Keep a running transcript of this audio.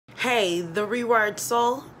Hey, the Rewired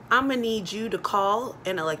Soul, I'm gonna need you to call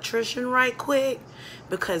an electrician right quick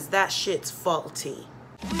because that shit's faulty.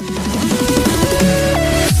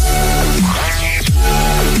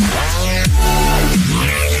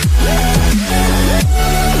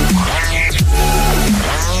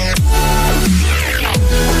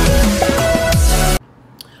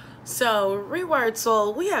 So, Rewired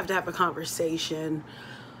Soul, we have to have a conversation.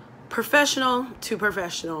 Professional to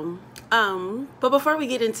professional. But before we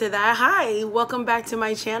get into that, hi, welcome back to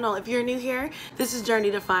my channel. If you're new here, this is Journey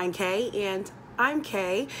to Find Kay, and I'm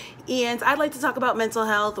Kay, and I'd like to talk about mental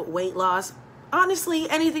health, weight loss, honestly,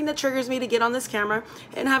 anything that triggers me to get on this camera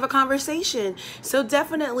and have a conversation. So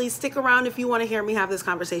definitely stick around if you want to hear me have this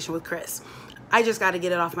conversation with Chris. I just got to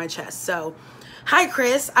get it off my chest. So, hi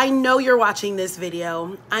Chris, I know you're watching this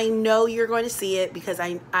video. I know you're going to see it because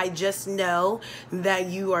I just know that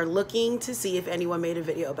you are looking to see if anyone made a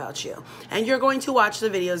video about you. And you're going to watch the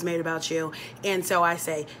videos made about you. And so I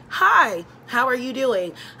say, hi, how are you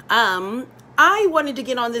doing? I wanted to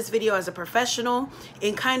get on this video as a professional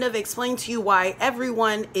and kind of explain to you why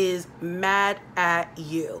everyone is mad at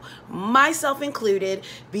you, myself included,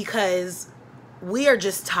 because we are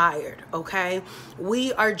just tired, okay?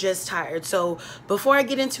 We are just tired. So before I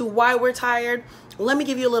get into why we're tired, let me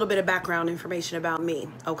give you a little bit of background information about me,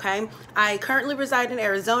 okay? I currently reside in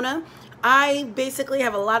Arizona. I basically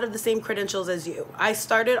have a lot of the same credentials as you. I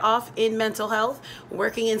started off in mental health,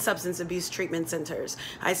 working in substance abuse treatment centers.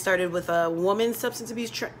 I started with a woman's substance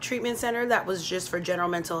abuse treatment center that was just for general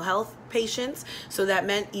mental health patients. So that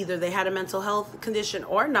meant either they had a mental health condition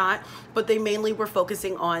or not, but they mainly were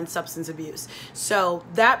focusing on substance abuse. So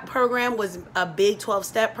that program was a big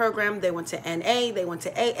 12-step program. They went to NA, they went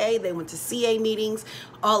to AA, they went to CA meetings,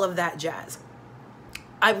 all of that jazz.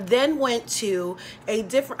 I then went to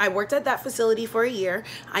I worked at that facility for a year.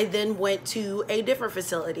 I then went to a different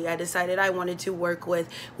facility. I decided I wanted to work with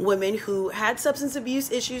women who had substance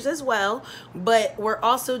abuse issues as well, but were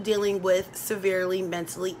also dealing with severely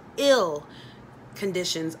mentally ill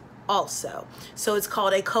conditions also. So it's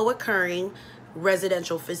called a co-occurring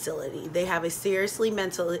residential facility. They have a serious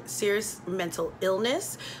mental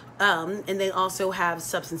illness, and they also have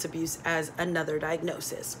substance abuse as another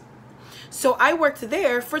diagnosis. So I worked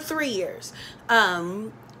there for 3 years.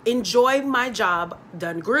 Enjoyed my job,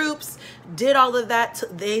 done groups, did all of that.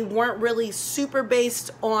 They weren't really super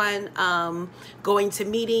based on going to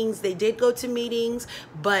meetings. They did go to meetings,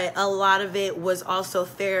 but a lot of it was also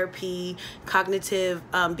therapy, cognitive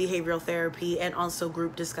behavioral therapy, and also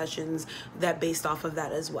group discussions that based off of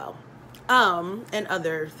that as well. And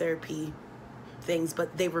other therapy things,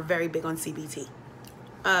 but they were very big on CBT.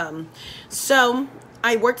 So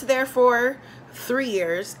I worked there for 3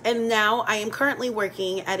 years, and now I am currently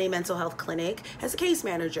working at a mental health clinic as a case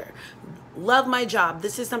manager. Love my job.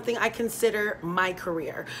 This is something I consider my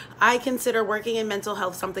career. I consider working in mental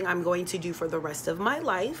health something I'm going to do for the rest of my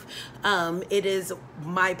life. It is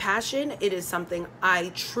my passion. It is something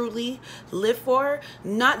I truly live for,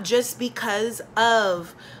 not just because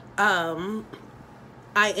of I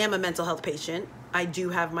am a mental health patient. I do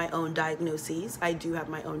have my own diagnoses. I do have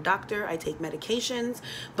my own doctor. I take medications,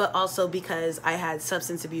 but also because I had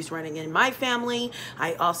substance abuse running in my family.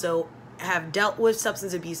 I also have dealt with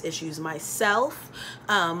substance abuse issues myself.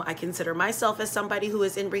 I consider myself as somebody who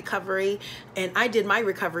is in recovery, and I did my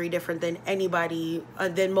recovery different than anybody,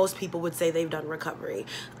 than most people would say they've done recovery.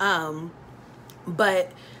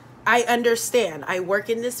 But I understand. I work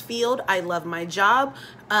in this field. I love my job.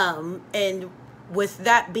 And with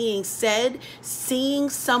that being said, seeing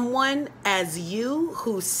someone as you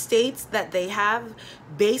who states that they have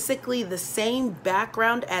basically the same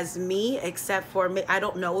background as me, except for me, I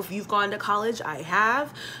don't know if you've gone to college, I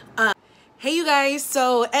have. Hey you guys,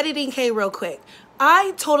 so editing K real quick.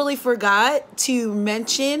 I totally forgot to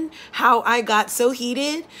mention how I got so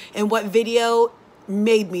heated and what video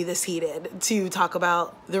made me this heated to talk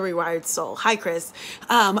about the Rewired Soul. Hi Chris.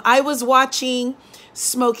 I was watching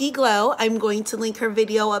Smoky Glow. I'm going to link her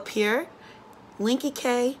video up here. Linky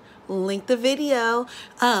K, link the video.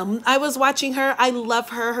 I was watching her. I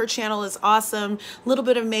love her. Her channel is awesome. A little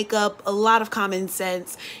bit of makeup, a lot of common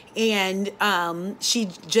sense, and she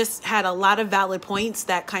just had a lot of valid points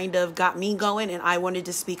that kind of got me going, and I wanted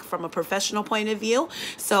to speak from a professional point of view.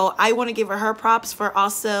 So I want to give her props for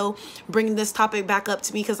also bringing this topic back up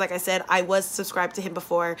to me, because like I said, I was subscribed to him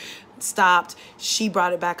before, stopped. She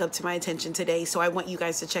brought it back up to my attention today, so I want you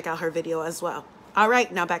guys to check out her video as well. All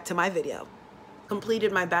right, now back to my video.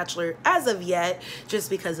 Completed my bachelor as of yet, just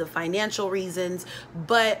because of financial reasons,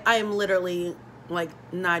 but I am literally like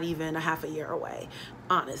not even a half a year away.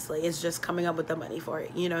 Honestly, it's just coming up with the money for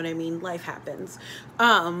it. You know what I mean? Life happens.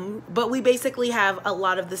 But we basically have a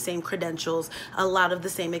lot of the same credentials, a lot of the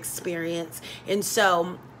same experience. And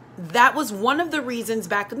so that was one of the reasons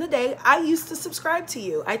back in the day I used to subscribe to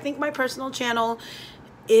you. I think my personal channel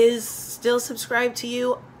is still subscribed to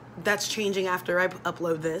you. That's changing after I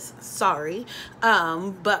upload this, sorry.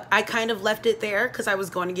 But I kind of left it there because I was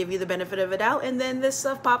going to give you the benefit of a doubt, and then this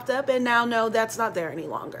stuff popped up, and now no, that's not there any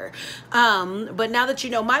longer. But now that you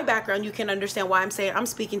know my background, you can understand why I'm saying I'm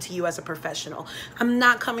speaking to you as a professional. I'm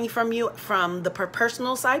not coming from you from the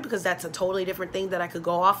personal side, because that's a totally different thing that I could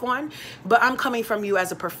go off on, but I'm coming from you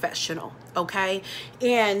as a professional, okay?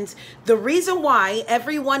 And the reason why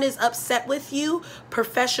everyone is upset with you,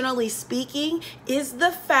 professionally speaking, is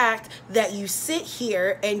the fact that you sit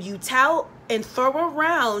here and you tout and throw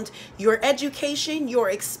around your education, your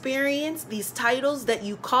experience, these titles that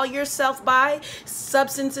you call yourself by,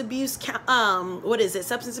 substance abuse,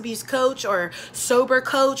 substance abuse coach or sober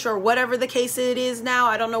coach or whatever the case it is now.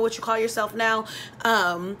 I don't know what you call yourself now.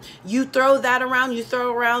 You throw that around, you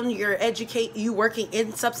throw around you working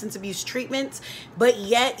in substance abuse treatments, but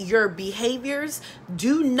yet your behaviors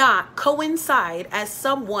do not coincide as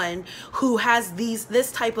someone who has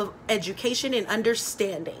this type of education and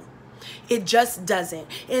understanding. It just doesn't.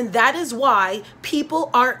 And that is why people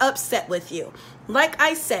are upset with you. Like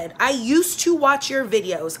I said, I used to watch your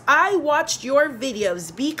videos. I watched your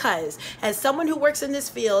videos because as someone who works in this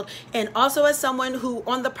field, and also as someone who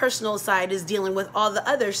on the personal side is dealing with all the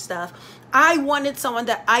other stuff, I wanted someone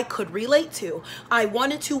that I could relate to. I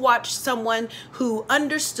wanted to watch someone who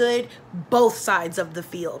understood both sides of the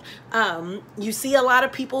field. You see a lot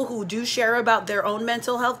of people who do share about their own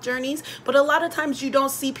mental health journeys, but a lot of times you don't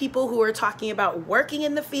see people who are talking about working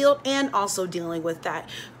in the field and also dealing with that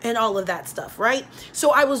and all of that stuff, right?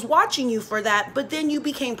 So I was watching you for that, but then you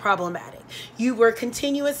became problematic. You were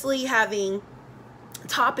continuously having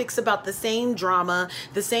topics about the same drama,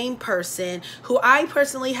 the same person who I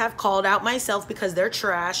personally have called out myself because they're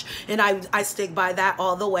trash, and I stick by that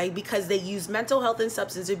all the way, because they use mental health and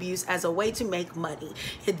substance abuse as a way to make money.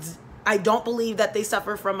 I don't believe that they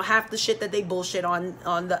suffer from half the shit that they bullshit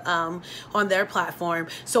on their platform.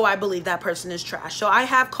 So I believe that person is trash. So I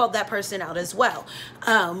have called that person out as well.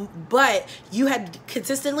 But you had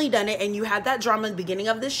consistently done it, and you had that drama at the beginning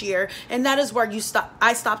of this year, and that is where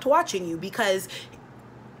I stopped watching you, because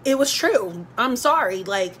it was true. I'm sorry.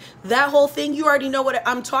 Like, that whole thing, you already know what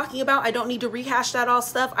I'm talking about. I don't need to rehash that all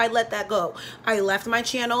stuff. I let that go. I left my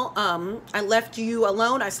channel. I left you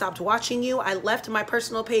alone. I stopped watching you. I left my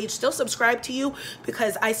personal page, still subscribed to you,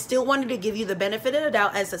 because I still wanted to give you the benefit of the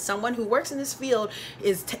doubt as someone who works in this field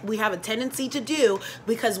we have a tendency to do,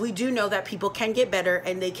 because we do know that people can get better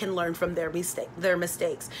and they can learn from their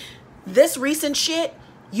mistakes. This recent shit,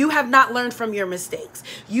 you have not learned from your mistakes.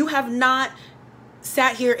 You have not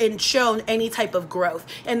sat here and shown any type of growth.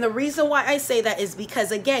 And the reason why I say that is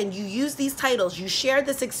because, again, you use these titles, you share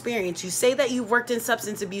this experience, you say that you've worked in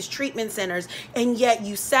substance abuse treatment centers, and yet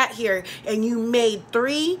you sat here and you made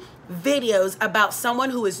 3 videos about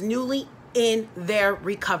someone who is newly in their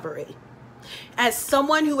recovery. As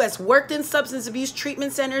someone who has worked in substance abuse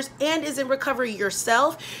treatment centers and is in recovery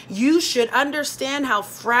yourself, you should understand how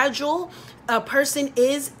fragile a person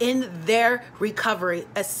is in their recovery,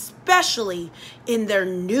 especially in their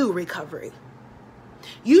new recovery.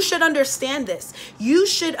 You should understand this. You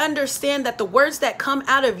should understand that the words that come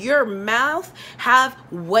out of your mouth have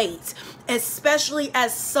weight, especially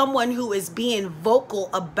as someone who is being vocal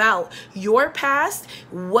about your past,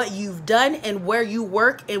 what you've done, and where you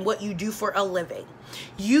work and what you do for a living.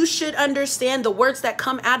 You should understand the words that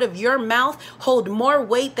come out of your mouth hold more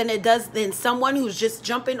weight than it does than someone who's just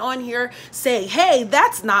jumping on here saying, hey,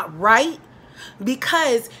 that's not right.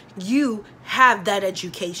 Because you have that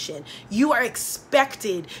education. You are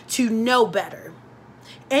expected to know better.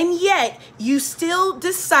 And yet you still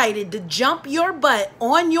decided to jump your butt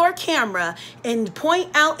on your camera and point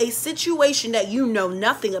out a situation that you know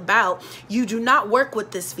nothing about. You do not work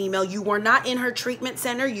with this female. You were not in her treatment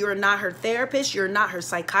center. You are not her therapist. You're not her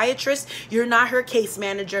psychiatrist. You're not her case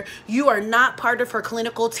manager. You are not part of her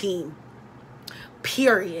clinical team.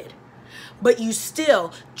 Period. But you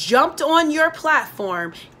still jumped on your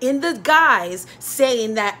platform in the guise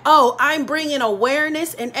saying that, oh, I'm bringing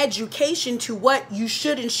awareness and education to what you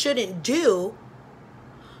should and shouldn't do,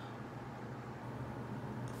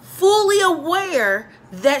 fully aware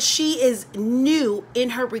that she is new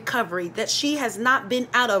in her recovery, that she has not been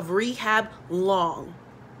out of rehab long.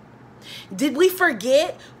 Did we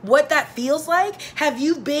forget what that feels like? Have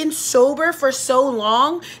you been sober for so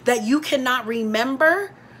long that you cannot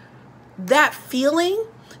remember that feeling,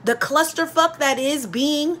 the clusterfuck that is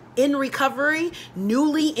being in recovery,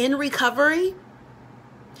 newly in recovery,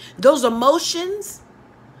 those emotions,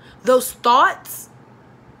 those thoughts,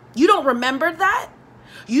 you don't remember that?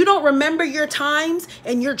 You don't remember your times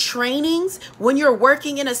and your trainings when you're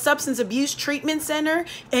working in a substance abuse treatment center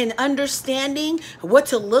and understanding what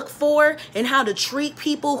to look for and how to treat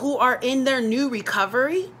people who are in their new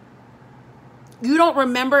recovery? You don't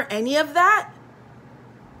remember any of that?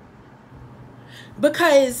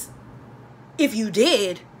 Because if you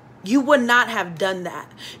did, you would not have done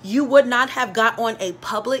that. You would not have got on a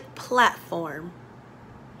public platform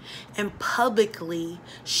and publicly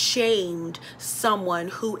shamed someone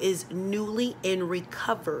who is newly in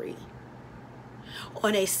recovery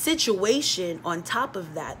on a situation on top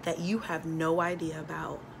of that you have no idea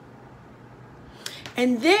about.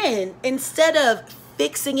 And then instead of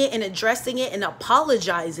fixing it and addressing it and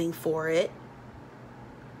apologizing for it,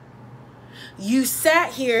 you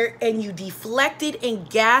sat here and you deflected and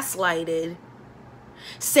gaslighted,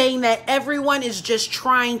 saying that everyone is just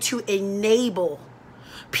trying to enable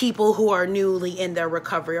people who are newly in their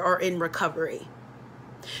recovery or in recovery.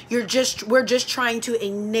 We're just trying to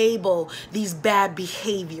enable these bad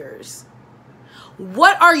behaviors.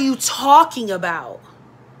 What are you talking about?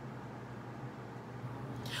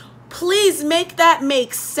 Please make that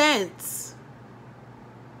make sense.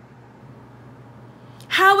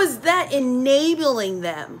 How is that enabling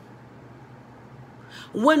them?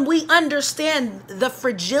 When we understand the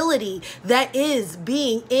fragility that is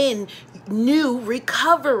being in new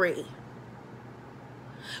recovery.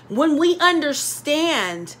 When we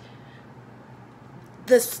understand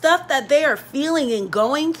the stuff that they are feeling and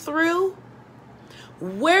going through,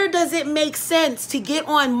 where does it make sense to get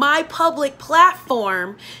on my public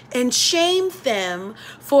platform and shame them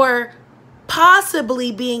for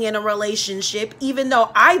possibly being in a relationship, even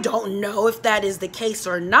though I don't know if that is the case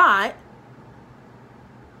or not?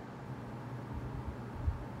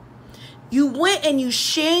 You went and you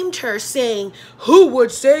shamed her, saying, who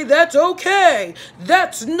would say that's okay?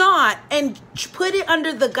 That's not. And put it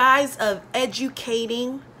under the guise of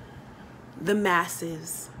educating the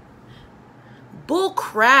masses. Bull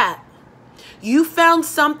crap. You found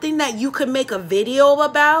something that you could make a video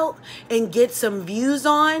about and get some views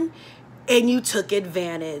on, and you took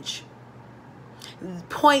advantage.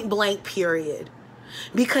 Point blank, period.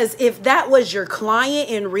 Because if that was your client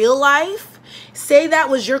in real life, say that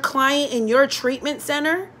was your client in your treatment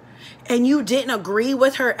center, and you didn't agree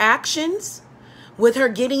with her actions, with her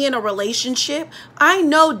getting in a relationship, I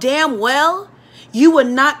know damn well you would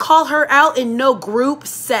not call her out in no group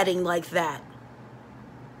setting like that.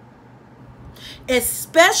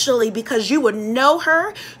 Especially because you would know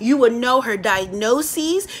her, you would know her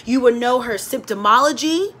diagnoses, you would know her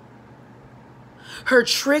symptomology, her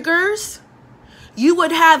triggers. You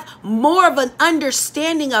would have more of an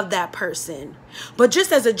understanding of that person. But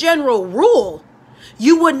just as a general rule,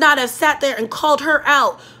 you would not have sat there and called her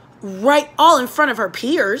out right all in front of her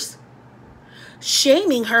peers,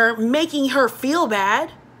 shaming her, making her feel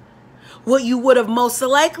bad. What you would have most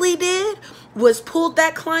likely did was pulled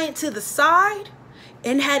that client to the side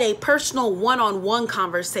and had a personal one-on-one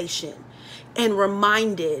conversation and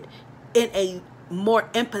reminded in a more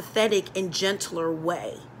empathetic and gentler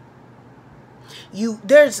way.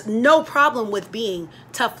 There's no problem with being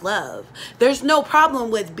tough love. There's no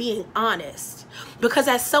problem with being honest. Because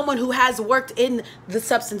as someone who has worked in the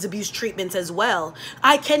substance abuse treatments as well,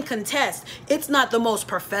 I can contest it's not the most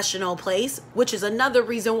professional place, which is another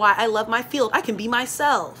reason why I love my field. I can be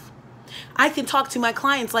myself. I can talk to my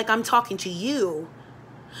clients like I'm talking to you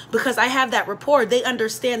because I have that rapport. They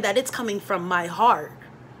understand that it's coming from my heart.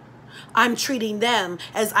 I'm treating them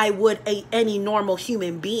as I would any normal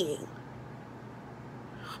human being.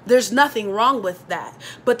 There's nothing wrong with that,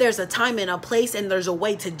 but there's a time and a place, and there's a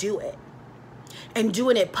way to do it. And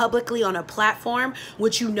doing it publicly on a platform,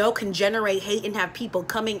 which you know can generate hate and have people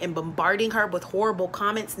coming and bombarding her with horrible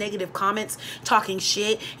comments, negative comments, talking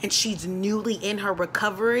shit, and she's newly in her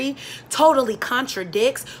recovery, totally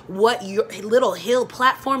contradicts what your little hill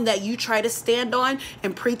platform that you try to stand on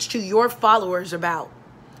and preach to your followers about.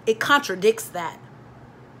 It contradicts that.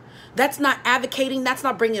 That's not advocating. That's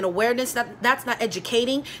not bringing awareness. That's not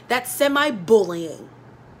educating. That's semi-bullying.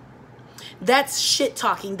 That's shit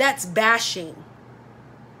talking. That's bashing.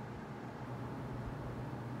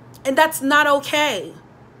 And that's not okay.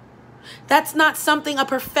 That's not something a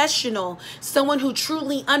professional, someone who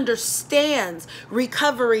truly understands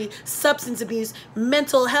recovery, substance abuse,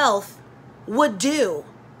 mental health would do.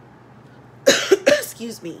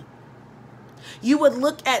 Excuse me. You would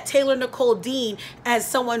look at Taylor Nicole Dean as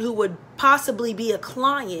someone who would possibly be a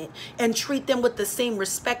client and treat them with the same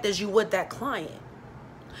respect as you would that client.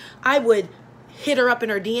 I would hit her up in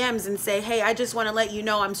her DMs and say, hey, I just want to let you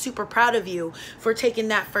know I'm super proud of you for taking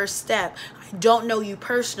that first step. I don't know you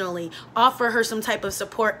personally. Offer her some type of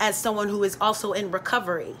support as someone who is also in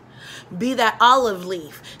recovery. Be that olive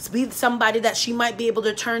leaf. Be somebody that she might be able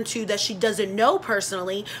to turn to that she doesn't know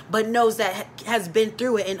personally, but knows that has been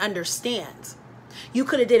through it and understands. You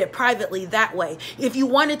could have did it privately that way. If you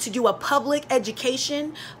wanted to do a public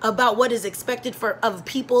education about what is expected of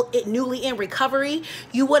people newly in recovery,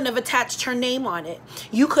 you wouldn't have attached her name on it.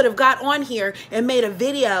 You could have got on here and made a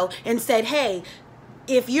video and said, hey,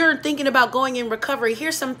 if you're thinking about going in recovery,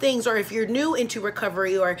 here's some things, or if you're new into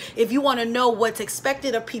recovery, or if you want to know what's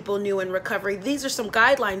expected of people new in recovery, these are some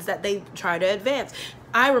guidelines that they try to advance.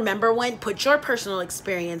 I remember when, put your personal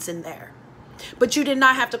experience in there. But you did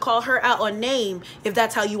not have to call her out on name if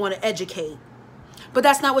that's how you want to educate. But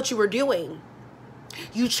that's not what you were doing.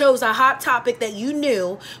 You chose a hot topic that you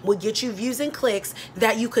knew would get you views and clicks,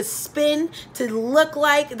 that you could spin to look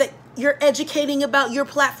like that you're educating about your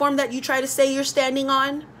platform that you try to say you're standing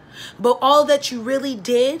on. But all that you really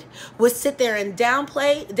did was sit there and down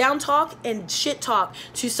talk and shit talk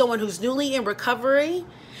to someone who's newly in recovery.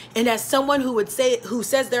 And as someone who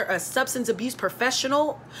says they're a substance abuse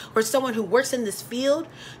professional or someone who works in this field,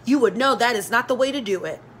 you would know that is not the way to do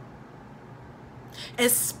it.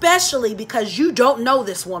 Especially because you don't know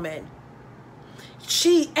this woman.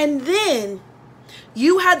 And then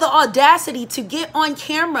you had the audacity to get on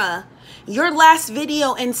camera, your last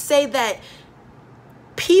video, and say that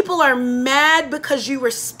people are mad because you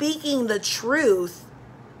were speaking the truth,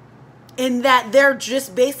 and that they're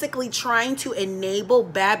just basically trying to enable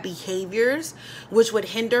bad behaviors which would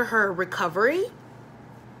hinder her recovery.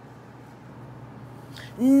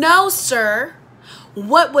 No, sir.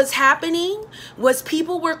 What was happening was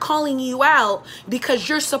people were calling you out because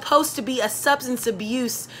you're supposed to be a substance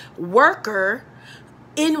abuse worker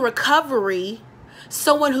in recovery,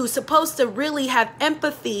 someone who's supposed to really have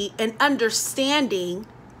empathy and understanding,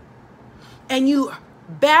 and you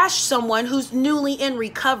bash someone who's newly in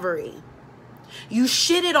recovery. You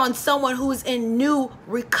shitted on someone who's in new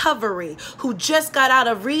recovery, who just got out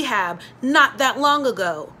of rehab not that long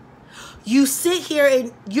ago. You sit here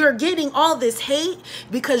and you're getting all this hate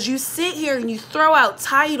because you sit here and you throw out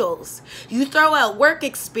titles. You throw out work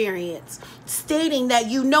experience, stating that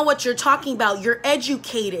you know what you're talking about. You're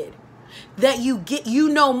educated, that you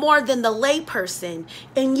know more than the layperson,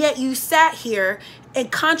 and yet you sat here and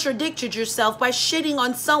contradicted yourself by shitting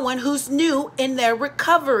on someone who's new in their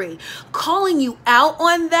recovery. Calling you out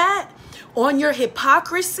on that, on your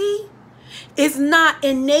hypocrisy, is not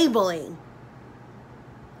enabling.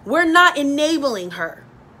 We're not enabling her.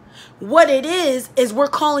 What it is we're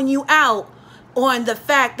calling you out on the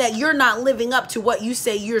fact that you're not living up to what you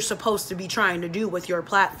say you're supposed to be trying to do with your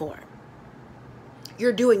platform.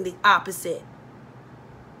 You're doing the opposite.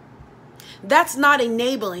 That's not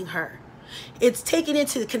enabling her. It's taking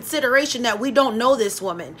into consideration that we don't know this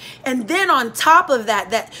woman. And then on top of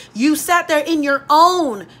that you sat there in your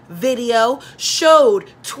own video, showed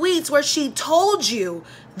tweets where she told you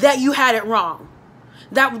that you had it wrong.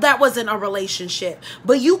 That wasn't a relationship.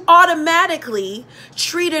 But you automatically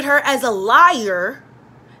treated her as a liar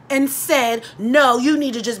and said, no, you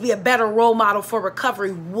need to just be a better role model for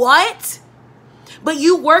recovery. What? But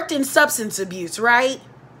you worked in substance abuse, right?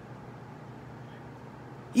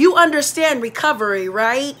 You understand recovery,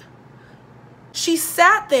 right? She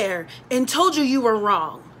sat there and told you were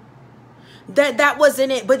wrong. That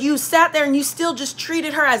wasn't it. But you sat there and you still just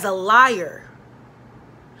treated her as a liar.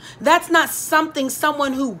 That's not something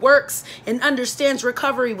someone who works and understands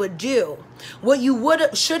recovery would do. What you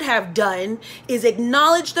should have done is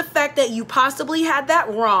acknowledge the fact that you possibly had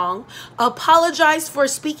that wrong, apologize for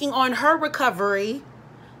speaking on her recovery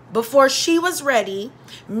before she was ready,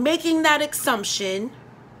 making that assumption,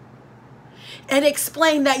 and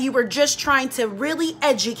explain that you were just trying to really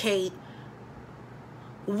educate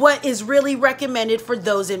what is really recommended for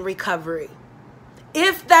those in recovery.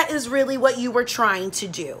 If that is really what you were trying to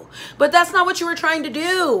do. But that's not what you were trying to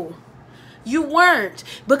do. You weren't,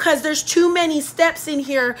 because there's too many steps in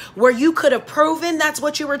here where you could have proven that's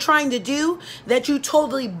what you were trying to do, that you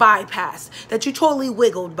totally bypassed, that you totally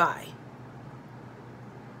wiggled by.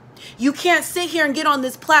 You can't sit here and get on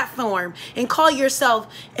this platform and call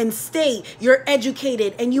yourself and state you're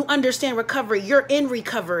educated and you understand recovery. You're in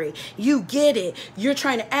recovery. You get it. You're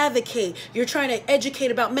trying to advocate. You're trying to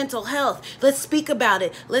educate about mental health. Let's speak about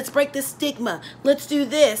it. Let's break the stigma. Let's do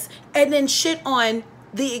this. And then shit on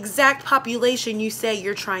the exact population you say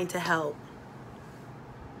you're trying to help.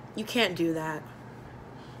 You can't do that.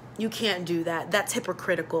 You can't do that. That's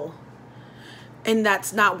hypocritical. And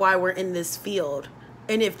that's not why we're in this field.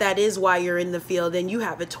 And if that is why you're in the field, then you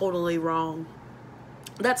have it totally wrong.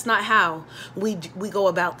 That's not how we go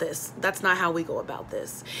about this. That's not how we go about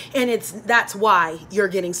this. And that's why you're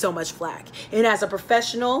getting so much flack. And as a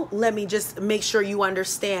professional, let me just make sure you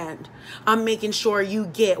understand. I'm making sure you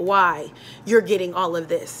get why you're getting all of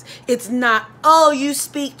this. It's not, oh, you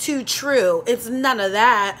speak too true. It's none of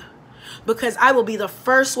that. Because I will be the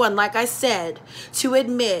first one, like I said, to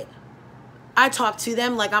admit I talk to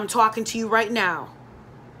them like I'm talking to you right now.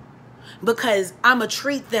 Because I'm going to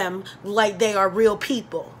treat them like they are real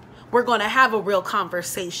people. We're going to have a real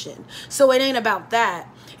conversation. So it ain't about that.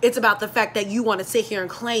 It's about the fact that you want to sit here and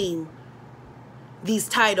claim these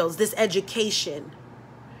titles, this education.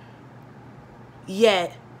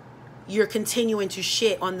 Yet you're continuing to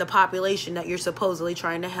shit on the population that you're supposedly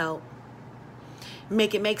trying to help.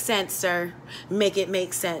 Make it make sense, sir. Make it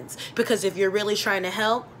make sense. Because if you're really trying to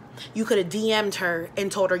help, you could have DM'd her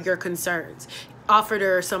and told her your concerns. Offered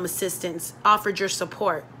her some assistance, offered your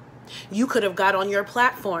support. You could have got on your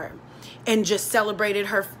platform and just celebrated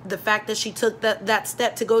her, the fact that she took that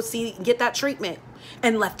step to go get that treatment,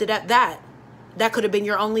 and left it at that. That could have been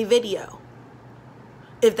your only video,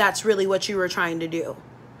 if that's really what you were trying to do.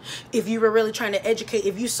 If you were really trying to educate,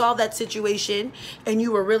 if you saw that situation and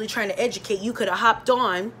you were really trying to educate, you could have hopped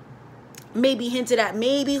on, maybe hinted at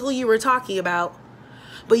maybe who you were talking about,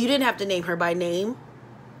 but you didn't have to name her by name.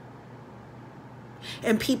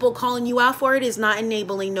 And people calling you out for it is not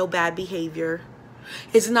enabling no bad behavior.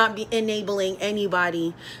 It's not enabling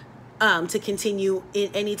anybody to continue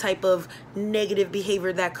in any type of negative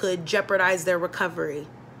behavior that could jeopardize their recovery.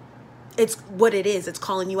 It's what it is. It's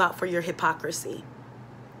calling you out for your hypocrisy.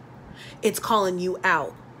 It's calling you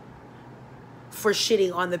out for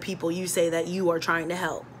shitting on the people you say that you are trying to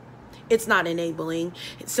help. It's not enabling.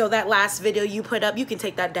 So that last video you put up, you can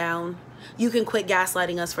take that down. You can quit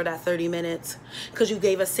gaslighting us for that 30 minutes because you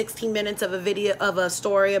gave us 16 minutes of a video of a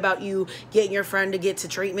story about you getting your friend to get to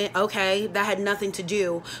treatment. Okay, that had nothing to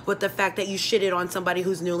do with the fact that you shitted on somebody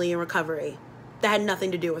who's newly in recovery. That had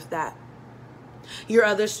nothing to do with that. Your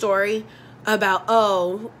other story about,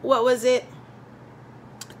 oh, what was it?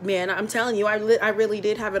 Man, I'm telling you, I really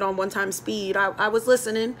did have it on one-time speed. I was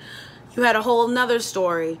listening. You had a whole nother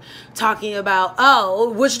story talking about, oh,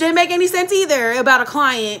 which didn't make any sense either, about a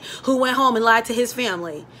client who went home and lied to his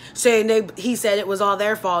family, saying he said it was all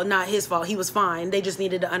their fault, not his fault. He was fine. They just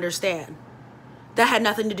needed to understand. That had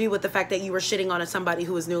nothing to do with the fact that you were shitting on somebody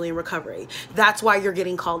who was newly in recovery. That's why you're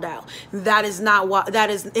getting called out. That is not what,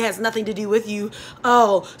 it has nothing to do with you,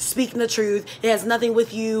 oh, speaking the truth. It has nothing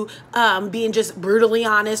with you being just brutally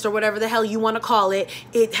honest or whatever the hell you want to call it.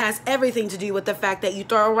 It has everything to do with the fact that you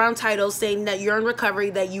throw around titles saying that you're in recovery,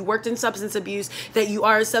 that you worked in substance abuse, that you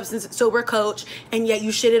are a substance sober coach, and yet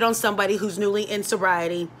you shitted on somebody who's newly in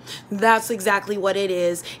sobriety. That's exactly what it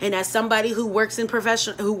is. And as somebody who works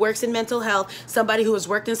in mental health, somebody who has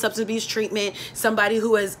worked in substance abuse treatment, somebody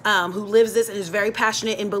who has who lives this and is very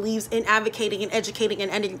passionate and believes in advocating and educating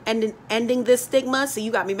and ending this stigma. So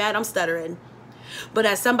you got me mad, I'm stuttering. But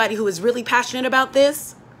as somebody who is really passionate about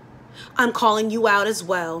this, I'm calling you out as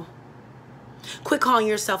well. Quit calling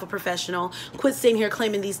yourself a professional. Quit sitting here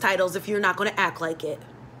claiming these titles if you're not going to act like it.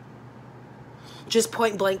 Just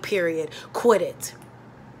point blank period. Quit it.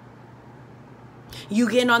 You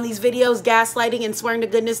getting on these videos gaslighting and swearing to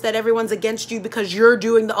goodness that everyone's against you because you're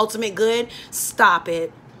doing the ultimate good. Stop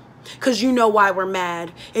it. Because you know why we're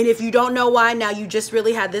mad. And if you don't know why, now you just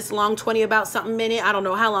really had this long 20 about something minute. I don't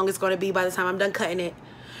know how long it's going to be by the time I'm done cutting it.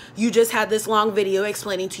 You just had this long video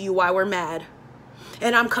explaining to you why we're mad.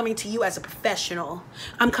 And I'm coming to you as a professional.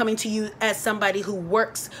 I'm coming to you as somebody who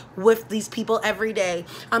works with these people every day.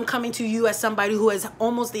 I'm coming to you as somebody who has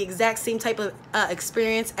almost the exact same type of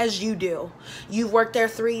experience as you do. You've worked there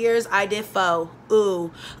 3 years. I did 4.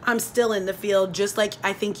 Ooh, I'm still in the field just like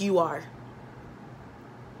I think you are.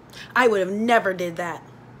 I would have never did that.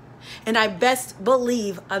 And I best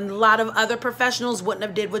believe a lot of other professionals wouldn't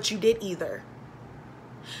have did what you did either.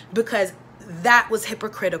 Because that was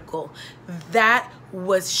hypocritical. That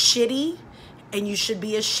was shitty, and you should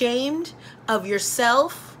be ashamed of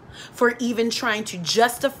yourself for even trying to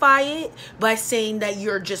justify it by saying that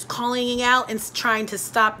you're just calling out and trying to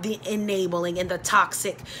stop the enabling and the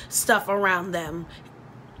toxic stuff around them.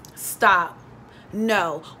 Stop.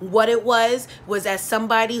 No. What it was as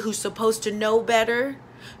somebody who's supposed to know better,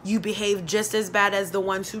 you behave just as bad as the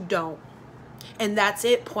ones who don't. And that's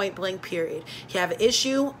it, point blank, period. You have an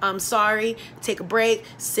issue, I'm sorry, take a break,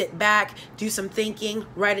 sit back, do some thinking,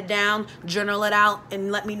 write it down, journal it out,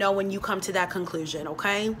 and let me know when you come to that conclusion,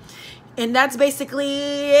 okay? And that's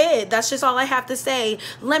basically it. That's just all I have to say.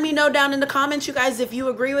 Let me know down in the comments, you guys, if you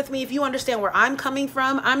agree with me, if you understand where I'm coming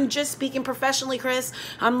from. I'm just speaking professionally, Chris.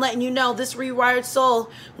 I'm letting you know this Rewired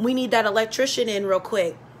Soul, we need that electrician in real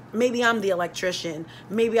quick. Maybe I'm the electrician.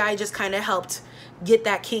 Maybe I just kind of helped get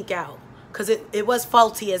that kink out. Because it was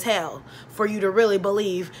faulty as hell for you to really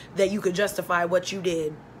believe that you could justify what you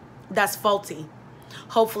did. That's faulty.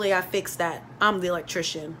 Hopefully I fixed that. I'm the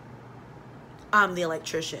electrician. I'm the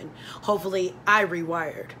electrician. Hopefully I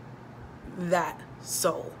rewired that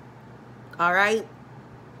soul. All right?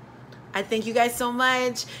 I thank you guys so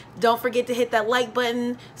much. Don't forget to hit that like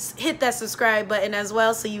button. Hit that subscribe button as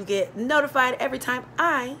well so you get notified every time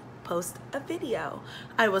I post a video.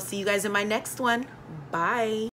 I will see you guys in my next one. Bye.